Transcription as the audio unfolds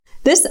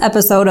This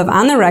episode of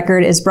On the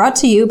Record is brought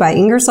to you by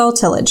Ingersoll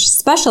Tillage,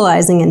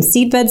 specializing in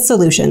seedbed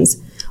solutions.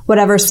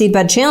 Whatever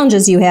seedbed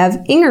challenges you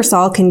have,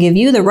 Ingersoll can give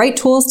you the right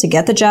tools to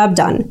get the job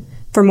done.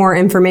 For more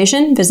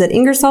information, visit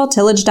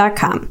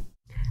ingersolltillage.com.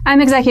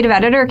 I'm Executive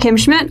Editor Kim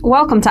Schmidt.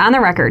 Welcome to On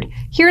the Record.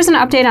 Here's an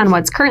update on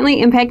what's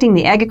currently impacting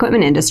the ag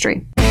equipment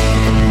industry.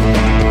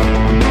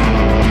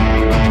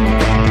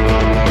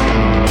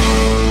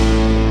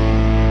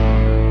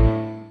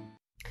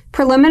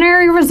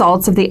 Preliminary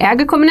results of the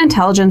Ag Equipment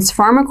Intelligence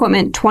Farm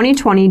Equipment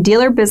 2020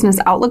 Dealer Business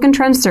Outlook and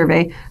Trends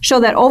Survey show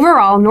that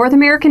overall North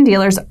American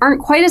dealers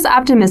aren't quite as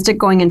optimistic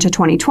going into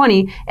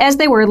 2020 as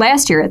they were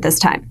last year at this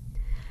time.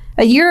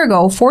 A year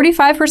ago,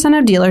 45%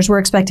 of dealers were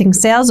expecting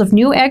sales of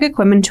new ag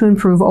equipment to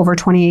improve over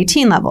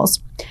 2018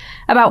 levels.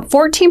 About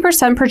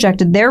 14%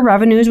 projected their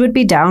revenues would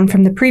be down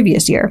from the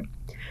previous year.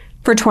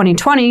 For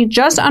 2020,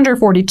 just under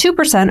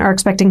 42% are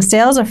expecting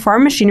sales of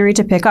farm machinery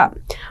to pick up,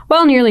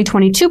 while nearly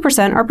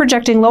 22% are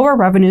projecting lower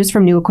revenues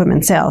from new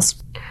equipment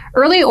sales.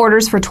 Early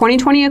orders for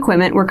 2020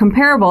 equipment were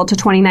comparable to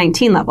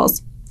 2019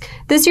 levels.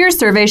 This year's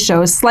survey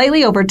shows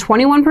slightly over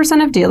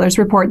 21% of dealers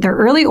report their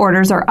early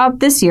orders are up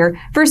this year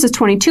versus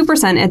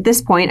 22% at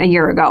this point a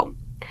year ago.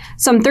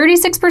 Some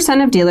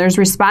 36% of dealers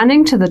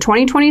responding to the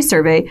 2020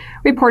 survey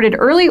reported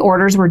early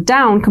orders were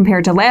down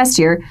compared to last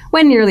year,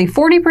 when nearly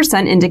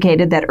 40%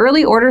 indicated that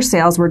early order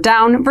sales were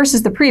down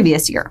versus the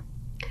previous year.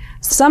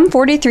 Some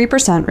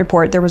 43%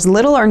 report there was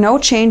little or no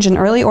change in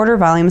early order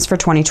volumes for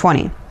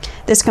 2020.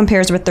 This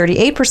compares with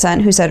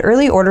 38% who said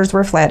early orders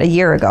were flat a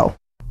year ago.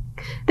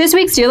 This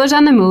week's Dealers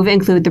on the Move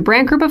include the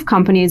Brandt Group of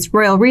Companies,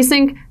 Royal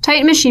Resync,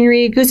 Titan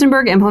Machinery,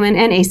 Gusenberg Implement,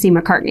 and AC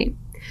McCartney.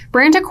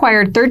 Brandt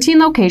acquired 13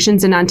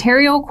 locations in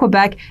Ontario,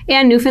 Quebec,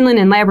 and Newfoundland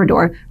and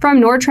Labrador from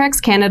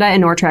Nortrax Canada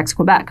and Nortrax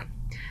Quebec.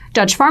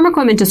 Dutch farm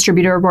equipment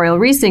distributor Royal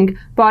Resync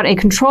bought a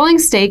controlling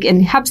stake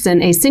in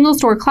Hepson, a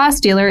single-store class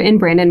dealer in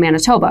Brandon,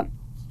 Manitoba.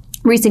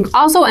 Resync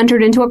also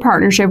entered into a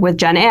partnership with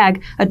Gen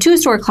Ag, a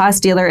two-store class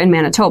dealer in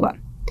Manitoba.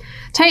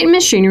 Titan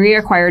Machinery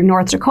acquired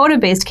North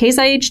Dakota-based Case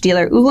IH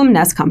dealer Ulam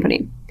Ness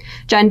Company.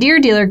 John Deere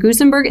dealer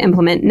Gusenberg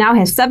Implement now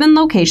has 7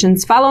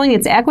 locations following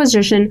its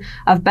acquisition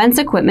of Bent's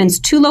Equipment's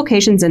 2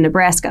 locations in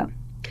Nebraska.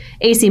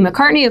 AC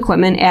McCartney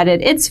Equipment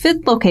added its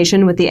 5th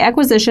location with the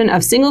acquisition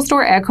of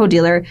single-store AGCO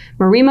dealer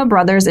Marima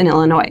Brothers in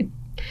Illinois.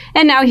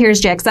 And now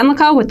here's Jack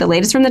Zemlicka with the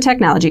latest from the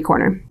Technology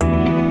Corner.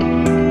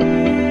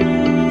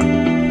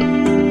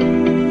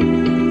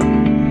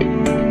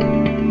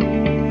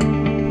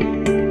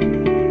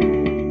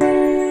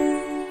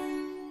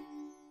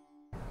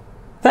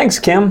 Thanks,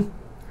 Kim.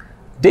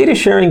 Data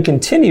sharing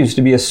continues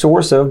to be a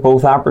source of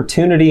both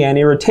opportunity and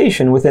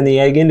irritation within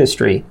the ag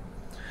industry.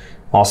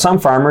 While some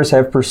farmers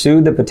have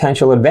pursued the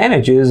potential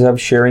advantages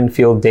of sharing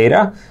field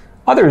data,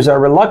 others are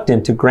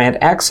reluctant to grant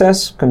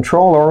access,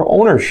 control, or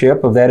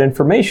ownership of that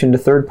information to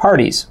third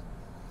parties.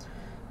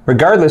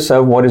 Regardless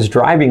of what is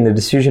driving the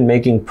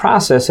decision-making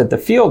process at the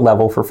field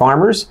level for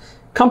farmers,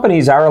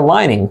 companies are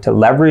aligning to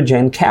leverage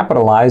and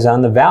capitalize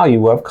on the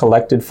value of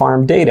collected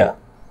farm data.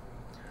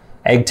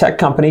 Ag tech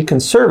company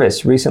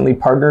Conservice recently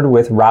partnered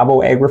with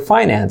Rabo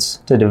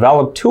AgriFinance to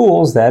develop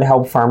tools that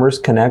help farmers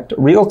connect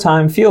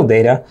real-time field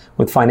data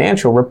with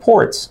financial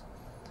reports.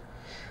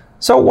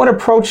 So what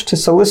approach to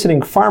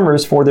soliciting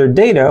farmers for their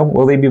data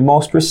will they be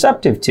most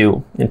receptive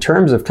to in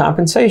terms of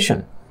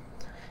compensation?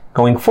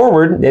 Going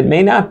forward, it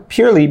may not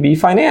purely be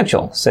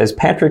financial, says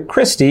Patrick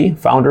Christie,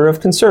 founder of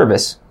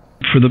Conservice.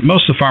 For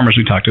most of the farmers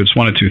we talk to, it's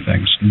one of two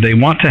things. They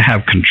want to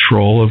have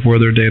control of where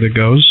their data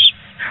goes,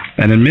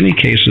 and in many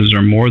cases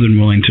are more than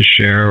willing to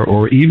share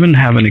or even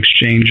have an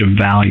exchange of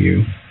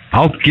value.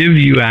 I'll give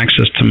you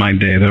access to my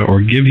data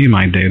or give you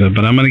my data,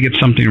 but I'm going to get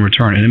something in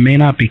return. And it may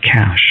not be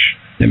cash.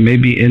 It may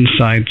be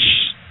insights.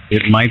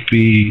 It might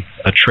be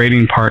a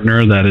trading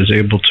partner that is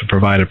able to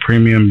provide a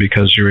premium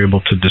because you're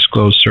able to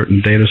disclose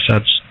certain data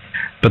sets.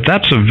 But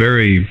that's a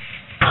very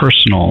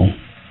personal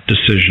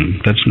decision.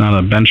 That's not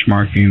a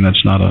benchmarking.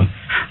 That's not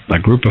a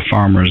group of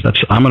farmers.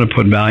 I'm going to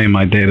put value in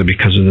my data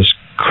because of this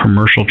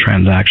commercial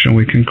transaction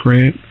we can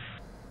create.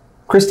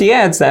 Christie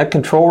adds that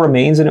control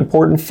remains an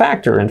important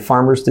factor in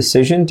farmers'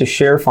 decision to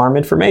share farm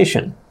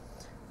information.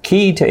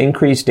 Key to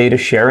increased data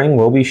sharing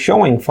will be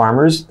showing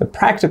farmers the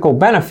practical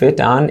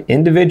benefit on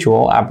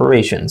individual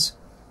operations.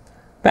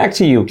 Back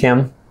to you,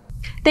 Kim.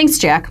 Thanks,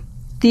 Jack.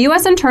 The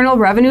U.S. Internal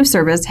Revenue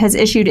Service has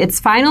issued its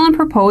final and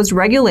proposed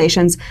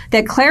regulations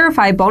that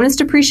clarify bonus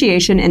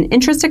depreciation and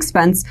interest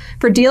expense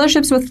for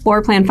dealerships with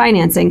floor plan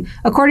financing,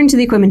 according to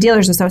the Equipment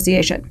Dealers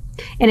Association.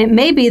 And it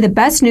may be the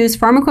best news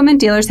farm equipment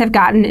dealers have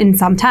gotten in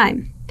some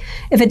time.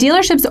 If a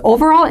dealership's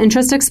overall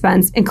interest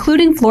expense,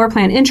 including floor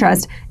plan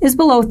interest, is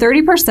below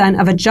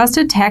 30% of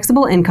adjusted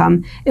taxable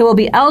income, it will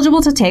be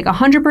eligible to take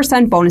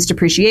 100% bonus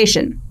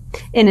depreciation.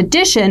 In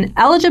addition,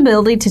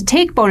 eligibility to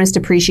take bonus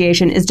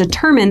depreciation is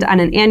determined on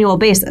an annual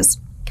basis.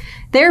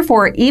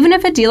 Therefore, even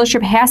if a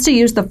dealership has to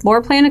use the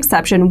floor plan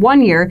exception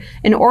 1 year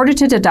in order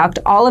to deduct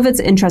all of its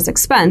interest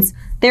expense,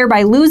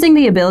 thereby losing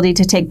the ability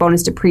to take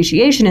bonus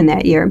depreciation in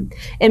that year,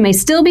 it may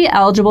still be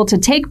eligible to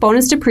take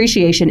bonus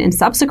depreciation in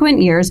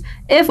subsequent years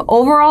if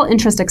overall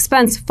interest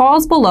expense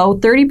falls below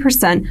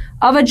 30%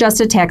 of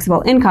adjusted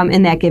taxable income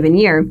in that given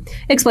year,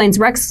 explains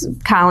Rex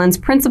Collins,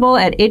 principal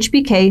at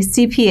HBK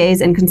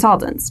CPAs and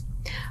Consultants.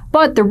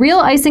 But the real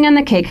icing on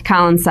the cake,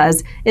 Collins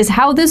says, is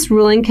how this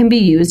ruling can be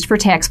used for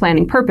tax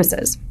planning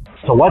purposes.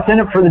 So what's in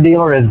it for the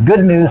dealer is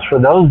good news for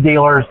those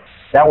dealers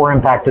that were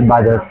impacted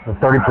by the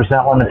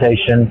 30%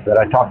 limitation that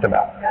I talked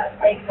about.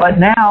 But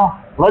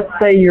now, let's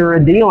say you're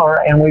a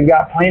dealer and we've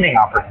got planning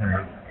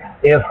opportunities.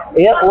 If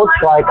it looks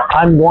like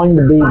I'm going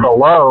to be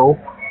below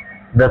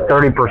the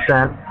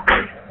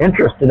 30%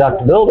 interest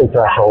deductibility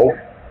threshold,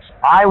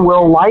 I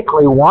will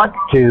likely want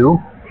to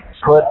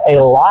put a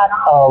lot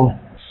of,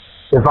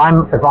 if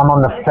I'm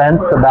on the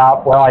fence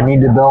about, well, I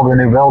need to build a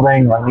new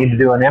building, or I need to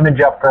do an image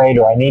upgrade,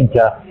 or I need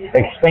to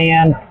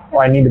expand,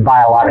 or I need to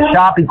buy a lot of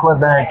shop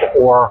equipment,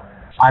 or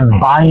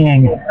I'm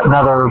buying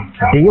another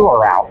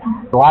dealer out.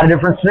 A lot of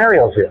different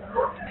scenarios here.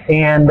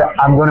 And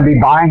I'm going to be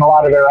buying a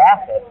lot of their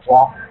assets.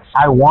 Well,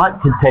 I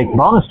want to take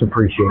bonus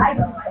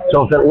depreciation.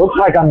 So if it looks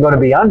like I'm going to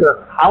be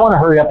under, I want to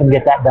hurry up and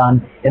get that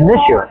done in this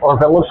year. Or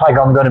if it looks like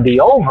I'm going to be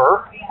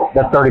over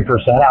the 30%,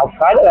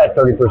 outside of that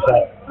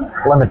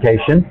 30%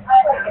 limitation,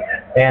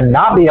 and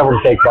not be able to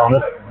take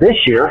bonus this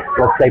year,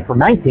 let's say for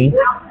 19,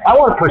 I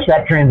want to push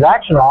that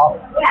transaction off,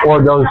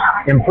 or those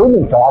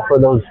improvements off, or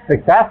those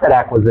fixed asset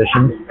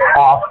acquisitions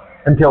off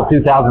until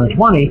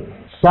 2020 to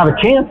have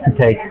a chance to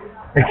take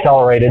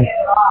accelerated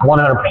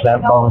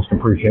 100% bonus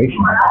depreciation.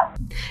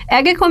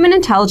 Ag Equipment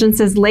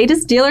Intelligence's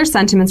latest dealer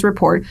sentiments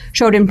report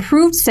showed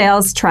improved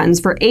sales trends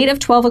for 8 of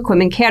 12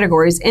 equipment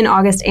categories in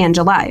August and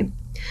July.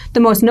 The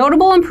most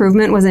notable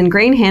improvement was in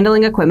grain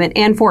handling equipment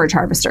and forage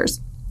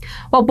harvesters.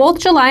 While both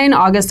July and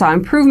August saw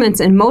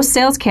improvements in most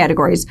sales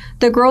categories,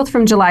 the growth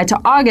from July to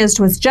August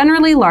was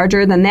generally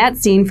larger than that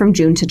seen from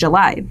June to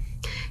July.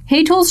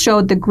 Hay Tools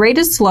showed the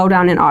greatest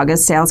slowdown in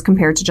August sales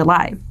compared to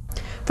July.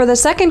 For the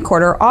second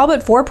quarter, all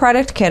but 4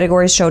 product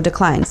categories showed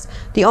declines.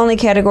 The only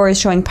categories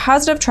showing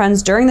positive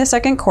trends during the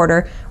second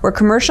quarter were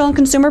commercial and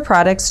consumer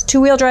products,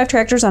 two-wheel drive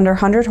tractors under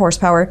 100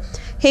 horsepower,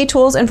 hay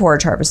tools, and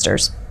forage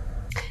harvesters.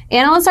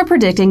 Analysts are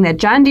predicting that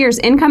John Deere's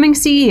incoming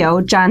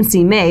CEO, John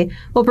C. May,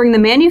 will bring the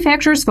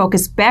manufacturer's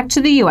focus back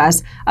to the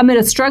U.S. amid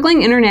a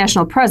struggling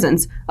international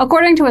presence,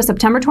 according to a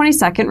September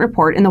 22nd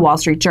report in the Wall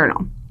Street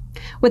Journal.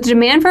 With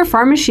demand for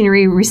farm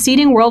machinery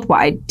receding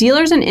worldwide,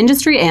 dealers and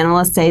industry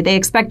analysts say they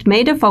expect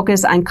May to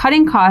focus on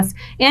cutting costs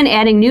and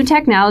adding new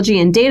technology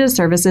and data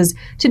services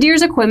to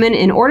Deere's equipment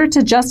in order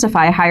to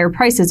justify higher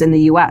prices in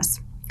the U.S.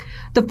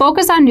 The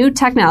focus on new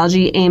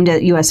technology aimed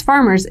at U.S.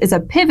 farmers is a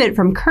pivot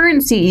from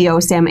current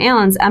CEO Sam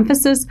Allen's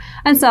emphasis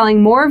on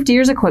selling more of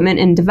Deere's equipment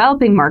in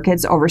developing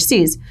markets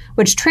overseas,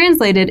 which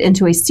translated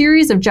into a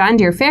series of John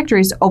Deere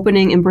factories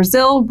opening in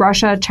Brazil,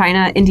 Russia,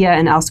 China, India,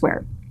 and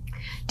elsewhere.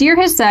 Deere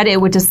has said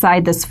it would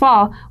decide this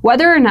fall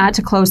whether or not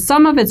to close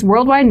some of its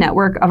worldwide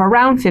network of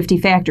around 50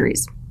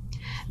 factories.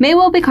 May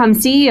will become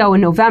CEO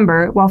in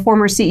November, while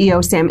former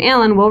CEO Sam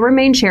Allen will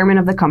remain chairman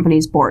of the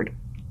company's board.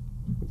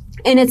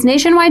 In its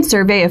nationwide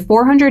survey of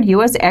 400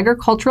 U.S.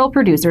 agricultural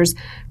producers,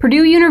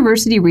 Purdue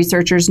University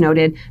researchers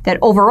noted that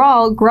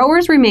overall,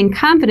 growers remain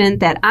confident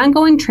that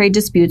ongoing trade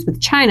disputes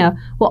with China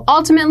will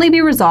ultimately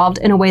be resolved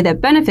in a way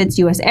that benefits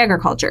U.S.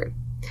 agriculture.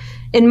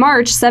 In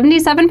March,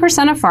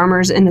 77% of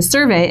farmers in the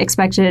survey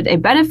expected a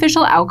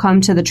beneficial outcome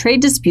to the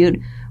trade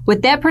dispute,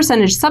 with that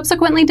percentage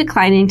subsequently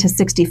declining to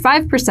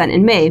 65%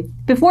 in May,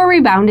 before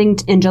rebounding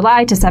in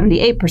July to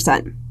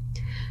 78%.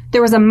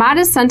 There was a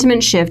modest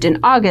sentiment shift in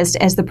August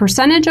as the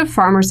percentage of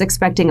farmers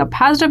expecting a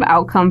positive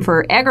outcome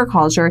for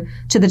agriculture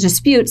to the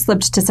dispute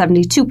slipped to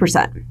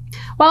 72%,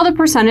 while the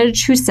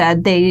percentage who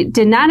said they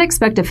did not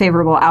expect a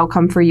favorable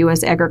outcome for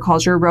U.S.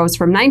 agriculture rose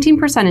from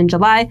 19% in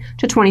July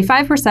to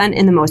 25%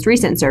 in the most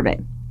recent survey.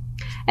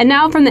 And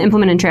now from the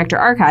Implement and Tractor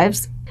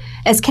Archives.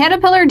 As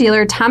Caterpillar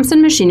dealer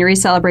Thompson Machinery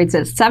celebrates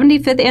its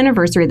 75th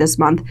anniversary this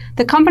month,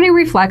 the company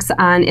reflects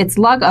on its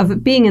luck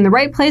of being in the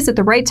right place at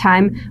the right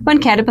time when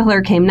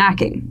Caterpillar came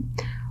knocking.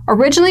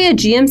 Originally a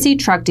GMC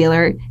truck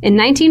dealer, in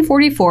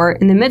 1944,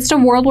 in the midst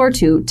of World War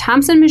II,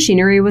 Thompson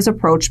Machinery was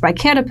approached by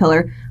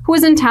Caterpillar, who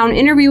was in town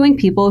interviewing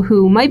people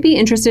who might be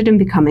interested in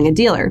becoming a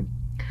dealer.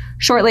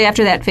 Shortly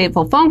after that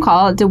fateful phone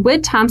call,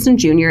 DeWitt Thompson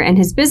Jr. and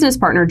his business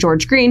partner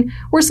George Green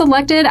were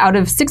selected out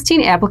of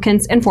 16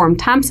 applicants and formed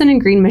Thompson &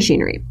 Green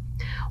Machinery.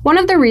 One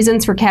of the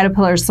reasons for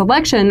Caterpillar's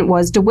selection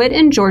was DeWitt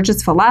and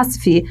George's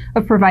philosophy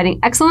of providing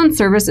excellent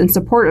service and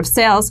support of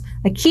sales,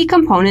 a key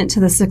component to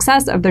the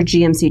success of their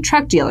GMC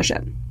truck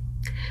dealership.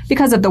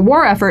 Because of the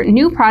war effort,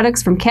 new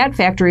products from Cat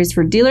factories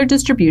for dealer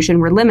distribution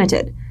were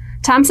limited.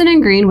 Thompson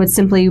 & Green would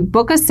simply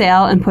book a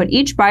sale and put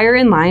each buyer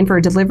in line for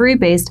a delivery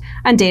based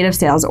on date of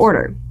sales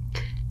order.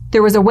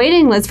 There was a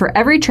waiting list for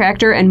every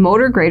tractor and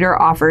motor grader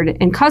offered,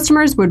 and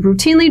customers would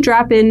routinely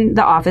drop in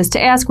the office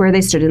to ask where they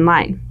stood in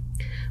line.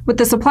 With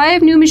the supply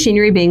of new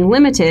machinery being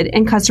limited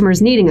and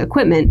customers needing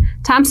equipment,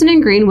 Thompson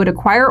 & Green would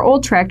acquire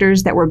old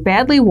tractors that were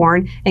badly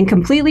worn and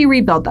completely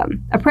rebuild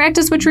them, a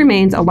practice which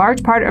remains a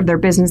large part of their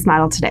business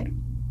model today.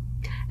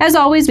 As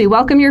always, we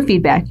welcome your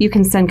feedback. You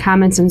can send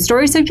comments and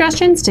story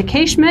suggestions to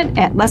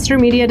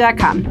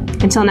kschmidt@lestermedia.com.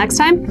 Until next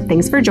time,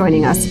 thanks for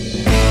joining us.